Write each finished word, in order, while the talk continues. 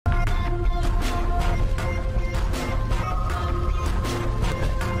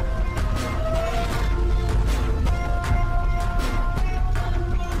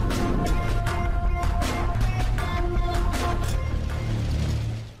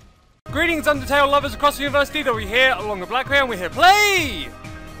Greetings, Undertale lovers across the university. That we're here along the Black Way, and we're here to play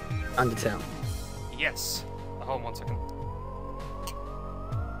Undertale. Yes. Hold on 1 second.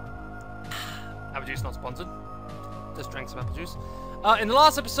 Apple juice not sponsored. Just drank some apple juice. In the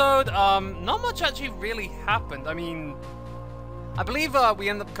last episode, not much actually really happened. I mean, I believe we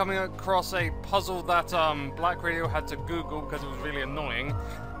ended up coming across a puzzle that Black Radio had to Google because it was really annoying,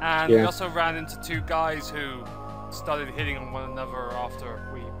 and we also ran into two guys who started hitting on one another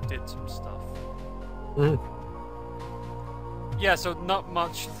after we did some stuff. Yeah, so not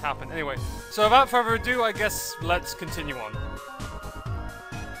much happened. Anyway, so without further ado, I guess let's continue on.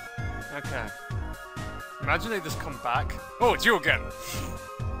 Okay. Imagine they just come back. Oh, it's you again!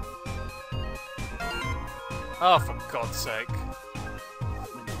 Oh, for God's sake.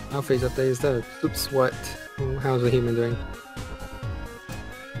 Alfie's up there is there. Oops, what? How's the human doing?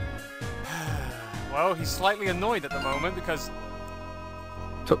 Well, he's slightly annoyed at the moment because...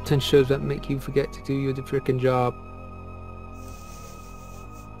 Top 10 shows that make you forget to do your frickin' job.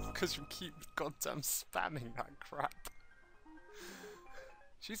 Because you keep goddamn spamming that crap.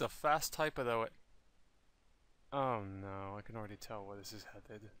 She's a fast typer though. Oh no, I can already tell where this is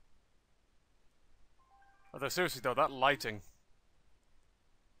headed. Although seriously though, that lighting.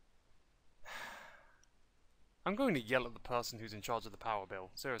 I'm going to yell at the person who's in charge of the power bill.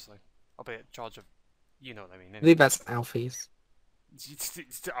 Seriously. I'll be in charge of... You know what I mean. I believe that's Alfie's.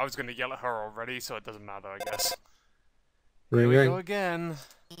 I was going to yell at her already, so it doesn't matter, I guess. Here we go again.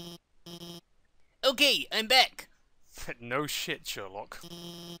 Okay, I'm back. No shit, Sherlock.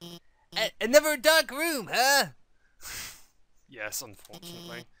 Another dark room, huh? Yes,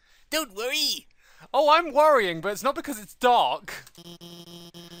 unfortunately. Don't worry. Oh, I'm worrying, but it's not because it's dark.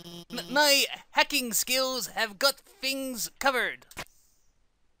 My hacking skills have got things covered.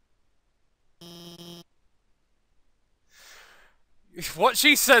 What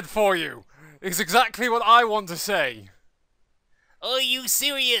she said for you is exactly what I want to say. Are you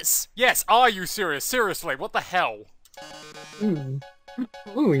serious? Yes, are you serious? Seriously, what the hell?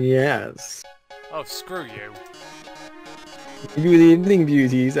 Oh, yes. Oh, screw you. Good evening,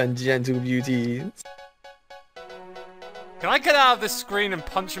 beauties and gentle beauties. Can I get out of this screen and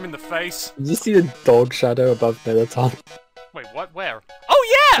punch him in the face? Did you see the dog shadow above Mettaton? Wait, what? Where?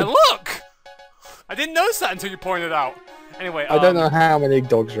 Oh yeah, look! I didn't notice that until you pointed out. Anyway, I don't know how many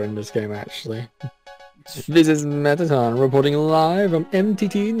dogs are in this game, actually. This is Mettaton reporting live from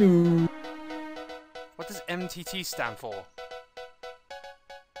MTT News. What does MTT stand for?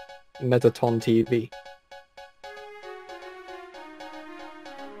 Mettaton TV.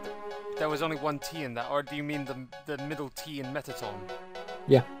 There was only one T in that, or do you mean the middle T in Mettaton?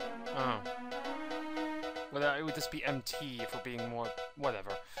 Yeah. Oh. Well, it would just be MT if we're being more...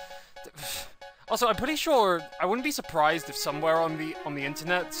 whatever. Also, I'm pretty sure... I wouldn't be surprised if somewhere on the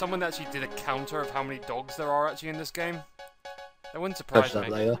internet, someone actually did a counter of how many dogs there are actually in this game. That wouldn't surprise me. Search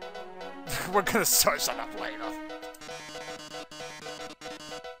that later. We're gonna search that up later.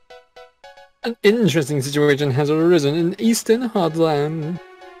 An interesting situation has arisen in Eastern Heartland.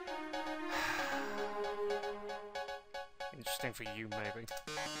 Interesting for you, maybe.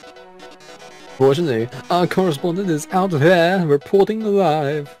 Fortunately, our correspondent is out there reporting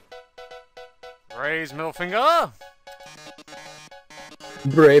live. Raise middle finger!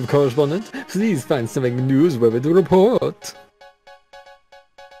 Brave correspondent, please find something newsworthy to report.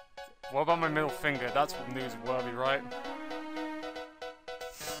 What about my middle finger? That's newsworthy, right?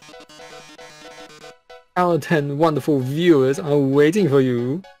 Our 10 wonderful viewers are waiting for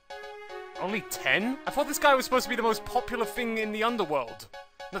you. Only 10? I thought this guy was supposed to be the most popular thing in the underworld.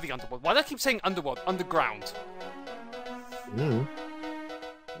 Not the underworld. Why do I keep saying underworld? Underground. Mm.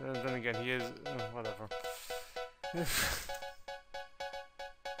 Then again, he is... whatever.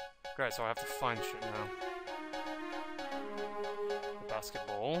 Great, so I have to find shit now. The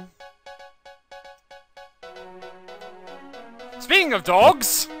basketball. Speaking of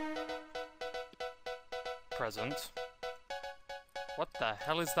dogs! Present. What the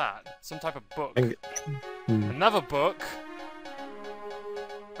hell is that? Some type of book. Another book.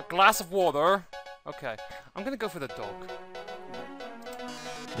 A glass of water. Okay, I'm gonna go for the dog.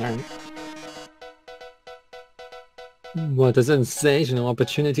 Alright. What a sensational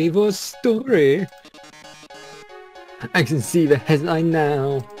opportunity for a story! I can see the headline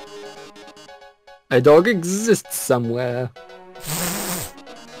now. A dog exists somewhere.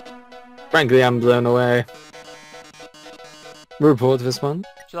 Frankly, I'm blown away. Report this one?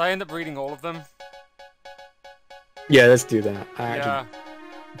 Should I end up reading all of them? Yeah, let's do that. Yeah,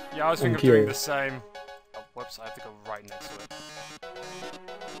 I was thinking of doing the same. Oh, whoops, I have to go right next to it.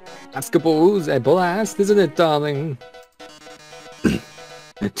 Basketball's a blast, isn't it, darling?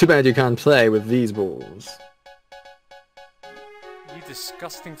 Too bad you can't play with these balls. You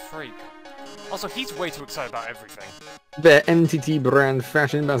disgusting freak. Also, he's way too excited about everything. They're MTT brand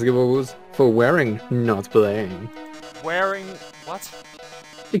fashion basketballs for wearing, not playing. Wearing... what?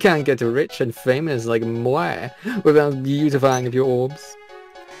 You can't get rich and famous like moi without beautifying of your orbs.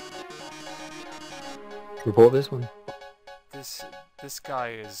 Report this one. This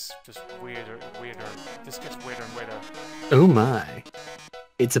guy is just weirder and weirder. This gets weirder and weirder. Oh my.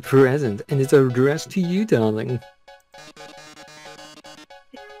 It's a present, and it's addressed to you, darling.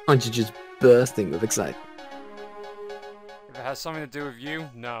 Aren't you just bursting with excitement? If it has something to do with you,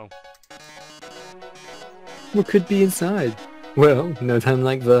 no. What could be inside? Well, no time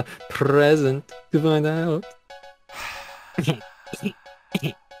like the present to find out.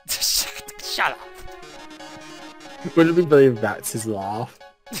 Shut up. Wouldn't it be funny if that's his laugh?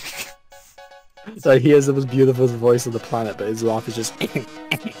 So he has the most beautiful voice on the planet, but his laugh is just...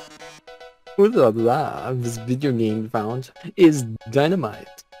 With the laugh, this video game found is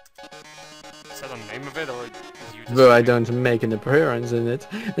dynamite. Is that the name of it, or is you just... Though I don't make an appearance in it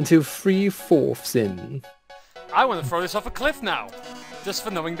until 3/4 in. I want to throw this off a cliff now, just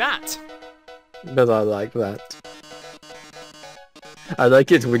for knowing that. But I like that. I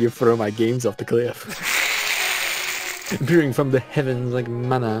like it when you throw my games off the cliff. Appearing from the heavens like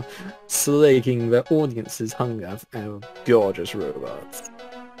manna, slaking the audience's hunger for gorgeous robots.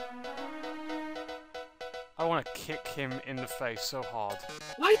 I want to kick him in the face so hard.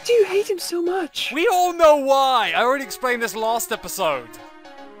 Why do you hate him so much? We all know why! I already explained this last episode.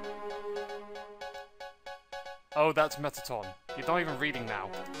 Oh, that's Mettaton. You're not even reading now.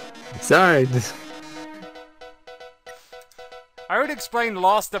 Sorry. I already explained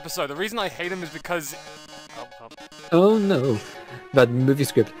last episode. The reason I hate him is because... Oh no. That movie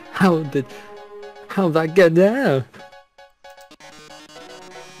script. How'd that get there?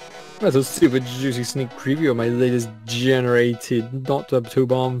 That's a super juicy sneak preview of my latest generated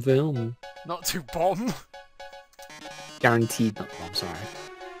not-to-bomb film. Not to bomb? Guaranteed not to bomb, sorry.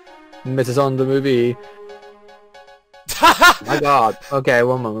 Mettaton the movie. My god. Okay,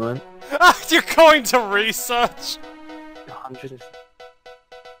 one moment. You're going to research? 100.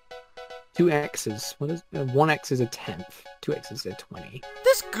 2 X's. What is... 1 X is a 10th. 2 X's is a 20.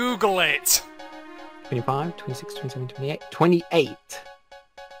 Just Google it! 25, 26, 27, 28. 28!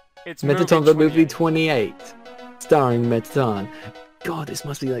 It's Mettaton the movie 28. 28. Starring Mettaton. God, this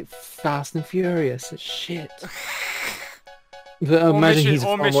must be like Fast and Furious. Shit. But imagine he's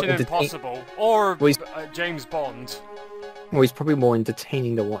far more Mission entertaining. Impossible. Or Well, James Bond. Well, he's probably more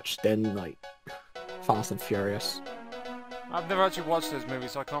entertaining to watch than, like, Fast and Furious. I've never actually watched those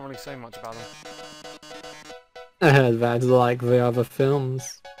movies, so I can't really say much about them. I heard that's like the other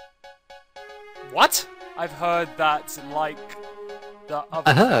films. What? I've heard that's like the other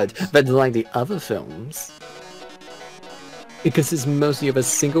I heard films. that's like the other films. It consists mostly of a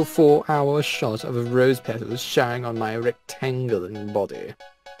single 4-hour shot of rose petals showering on my rectangular body.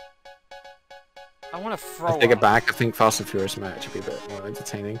 I want to throw I take it up. back, I think Fast and Furious might actually be a bit more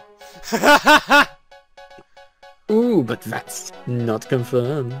entertaining. Ooh, but that's not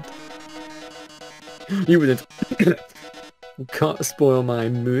confirmed. You wouldn't can't spoil my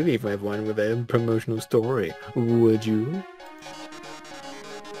movie for everyone with a promotional story, would you?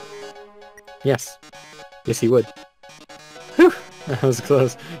 Yes. Yes, he would. Whew, that was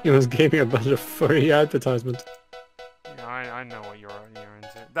close. You almost gave me a bunch of furry advertisements. Yeah, I know what you're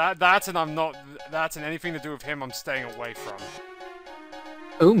into. That's and anything to do with him I'm staying away from.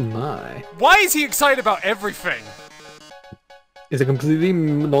 Oh my. Why is he excited about everything? It's a completely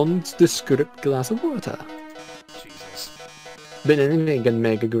nondescript glass of water. Jesus. But anything can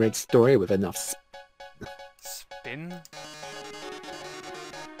make a great story with enough Spin?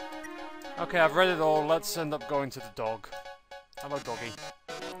 Okay, I've read it all. Let's end up going to the dog. Hello, doggy.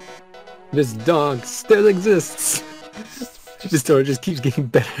 This dog still exists. This story just keeps getting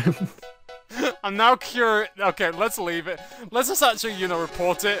better. I'm now curious. Okay, let's leave it. Let's just actually,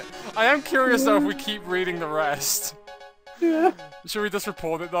 report it. I am curious though if we keep reading the rest. Yeah. Should we just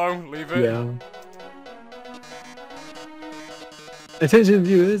report it though? Leave it? Yeah. Attention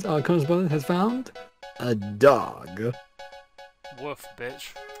viewers, our correspondent has found a dog. Woof,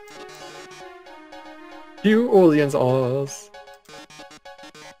 bitch. New Orleans Oz.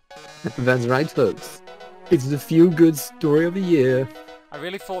 That's right, folks. It's the feel-good story of the year. I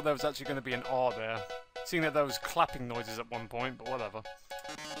really thought there was actually going to be an R there. Seeing that there was clapping noises at one point, but whatever.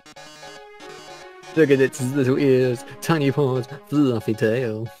 Look at its little ears, tiny paws, fluffy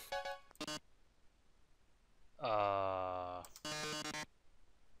tail.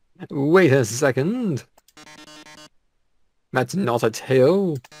 Wait a second. That's not a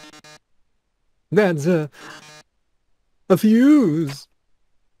tail. That's a fuse.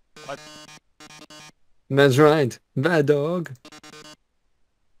 What? That's right. That dog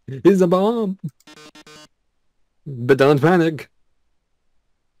is a bomb. But don't panic.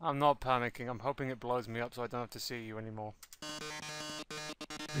 I'm not panicking. I'm hoping it blows me up so I don't have to see you anymore.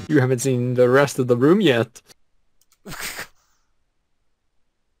 You haven't seen the rest of the room yet.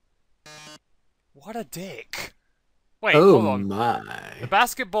 What a dick. Wait, Oh hold on. my. The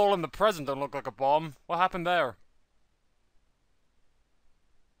basketball and the present don't look like a bomb. What happened there?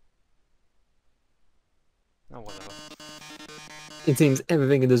 Oh, whatever. It seems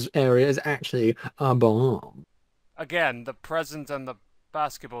everything in this area is actually a bomb. Again, the present and the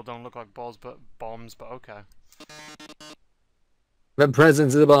basketball don't look like bombs, but okay. The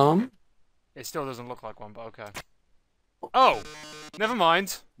present's a bomb. It still doesn't look like one, but okay. Oh! Never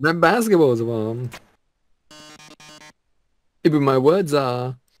mind. The basketball's a bomb. Even my words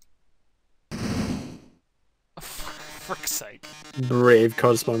are... For frick's sake. Brave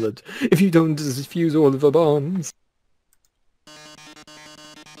correspondent. If you don't defuse all of the bombs...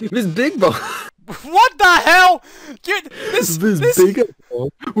 This big bomb... What the hell? This bigger bomb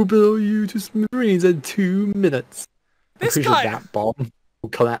will blow you to smithereens in 2 minutes. This I'm pretty guy... sure that bomb will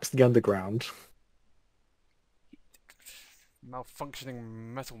collapse the underground. Malfunctioning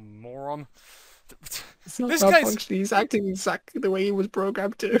metal moron. It's not This guy's... malfunctioning, he's acting exactly the way he was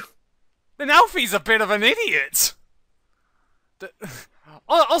programmed to. Then Alfie's a bit of an idiot!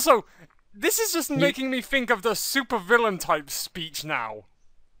 Also, this is just making me think of the supervillain type speech now.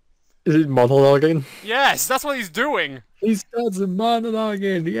 Is it monologuing? Yes, that's what he's doing! He starts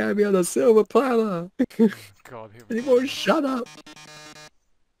monologuing, he gotta be on a silver platter. God, here And we he go. won't shut up.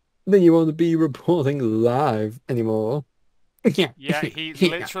 Then you won't be reporting live anymore. Yeah, he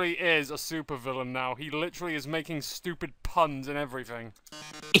literally is a supervillain now. He literally is making stupid puns and everything.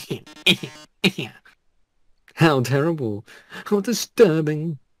 How terrible. How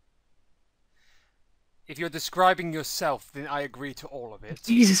disturbing. If you're describing yourself, then I agree to all of it.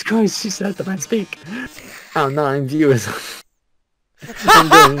 Jesus Christ, just let the man speak. Our 9 viewers. I'm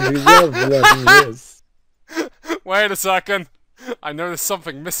going to love loving this. Wait a second. I know there's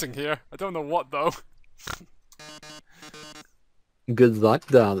something missing here. I don't know what though. Good luck,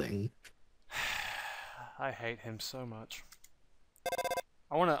 darling. I hate him so much.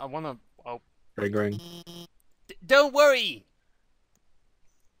 I wanna. Oh, Ring. Don't worry.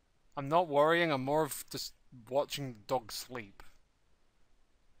 I'm not worrying. I'm more of just watching the dog sleep.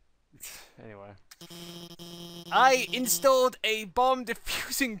 Anyway. I installed a bomb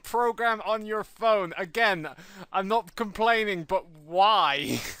defusing Program on your phone. Again, I'm not complaining, but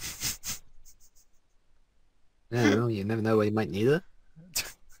why? No, you never know when you might need it.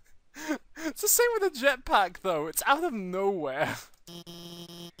 It's the same with the jetpack, though. It's out of nowhere.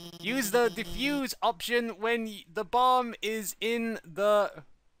 Use the defuse option when the bomb is in the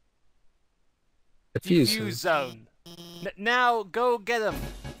defuse zone. Now go get him.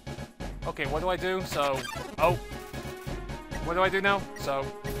 Okay, what do I do? So, oh. What do I do now? So,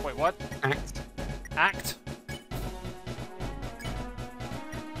 wait, what? Act. Act?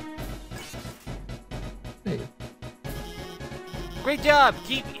 There you go. Great job.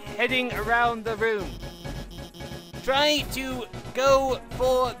 Keep heading around the room. Try to go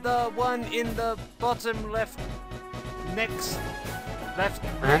for the one in the bottom left. Next. Left.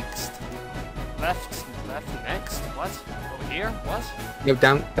 Next. Left, next? What? Over here? What? No,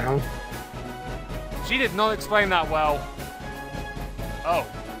 down. She did not explain that well. Oh.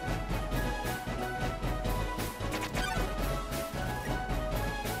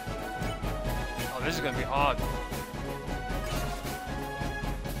 Oh, this is gonna be hard.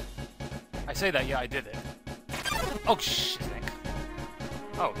 I say that, yeah, I did it. Oh, shit.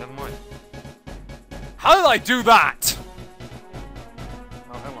 Oh, never mind. How did I do that?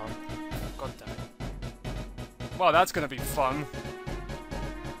 Oh, hang on. God damn it. Well, that's gonna be fun.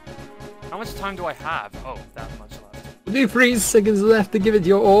 How much time do I have? Oh, that much left. Only 3 seconds left to give it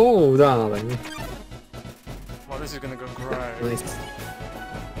your all, darling. Well, this is gonna go great. Nice.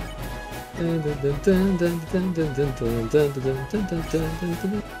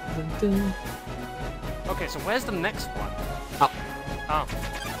 Okay, so where's the next one? Up. Oh.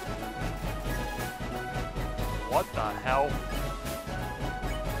 What the hell?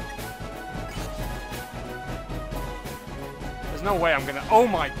 There's no way I'm gonna... Oh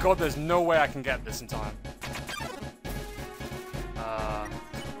my god, there's no way I can get this in time.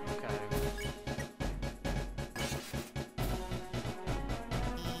 Okay.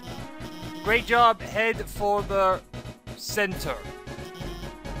 Great job, head for the center.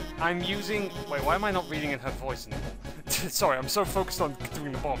 I'm using... Wait, why am I not reading in her voice anymore? Sorry, I'm so focused on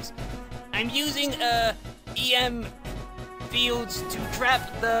doing the bombs. I'm using EM fields to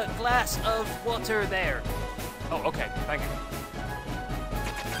trap the glass of water there. Oh, okay. Thank you.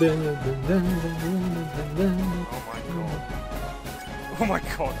 Oh my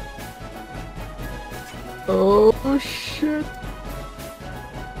god. Oh shit.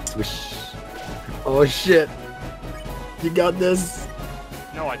 Swish. Oh shit. You got this.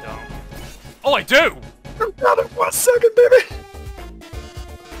 No, I don't. Oh, I do! You got it 1 second, baby.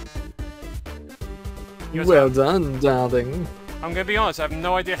 Yours Well up. done, darling. I'm gonna be honest, I have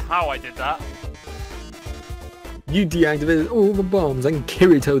no idea how I did that. You deactivated all the bombs and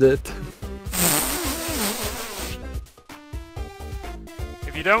Kirito'd it.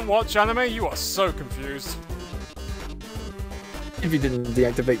 If you don't watch anime, you are so confused. If you didn't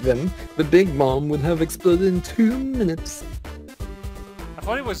deactivate them, the big bomb would have exploded in 2 minutes. I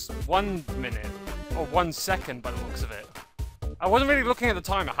thought it was 1 minute, or 1 second by the looks of it. I wasn't really looking at the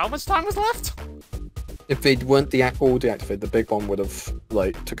timer. How much time was left? If they weren't all deactivated, the big bomb would have,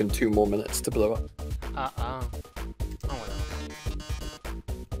 like, taken 2 more minutes to blow up. Oh well.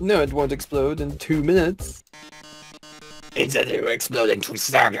 No, it won't explode in 2 minutes. It said it will explode in 2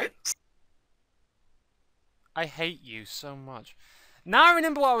 seconds. I hate you so much. Now I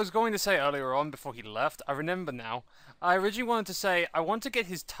remember what I was going to say earlier on before he left. I remember now. I originally wanted to say, I want to get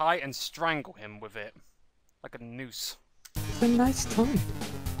his tie and strangle him with it. Like a noose. It's a nice time.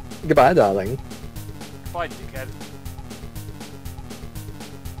 Goodbye, darling. Goodbye, dickhead.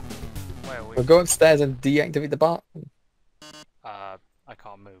 Where are we? We'll go upstairs and deactivate the bomb. I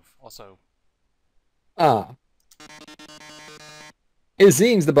can't move. Also, Ah. It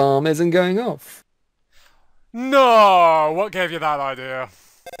seems the bomb isn't going off. no! What gave you that idea?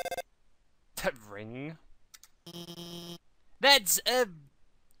 That ring? That's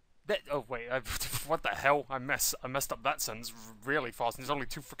Oh wait, what the hell? I messed up that sentence really fast, and there's only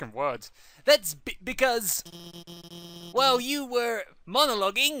 2 freaking words. that's because well, you were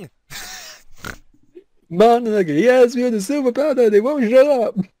monologuing. Monologue, yes, we're the super powder, they won't shut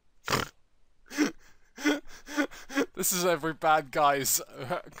up. This is every bad guy's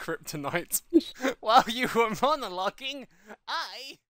kryptonite. While you were monologuing, I